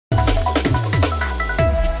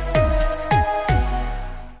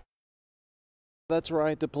That's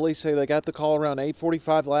right. The police say they got the call around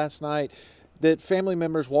 8:45 last night that family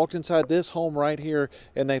members walked inside this home right here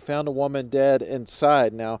and they found a woman dead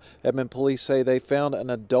inside. Now, Edmond police say they found an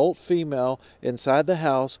adult female inside the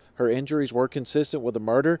house. Her injuries were consistent with a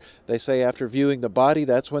murder. They say after viewing the body,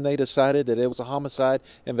 that's when they decided that it was a homicide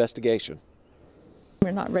investigation.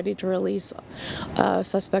 We're not ready to release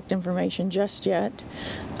suspect information just yet,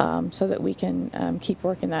 so that we can keep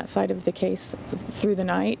working that side of the case through the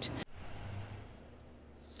night.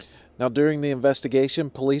 Now, during the investigation,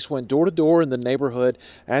 police went door to door in the neighborhood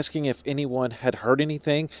asking if anyone had heard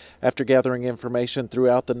anything. After gathering information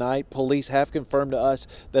throughout the night, police have confirmed to us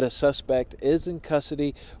that a suspect is in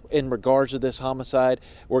custody in regards to this homicide.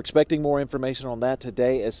 We're expecting more information on that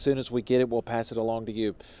today. As soon as we get it, we'll pass it along to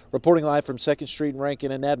you. Reporting live from 2nd Street and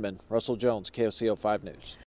Rankin in Edmond, Russell Jones, KOCO 5 News.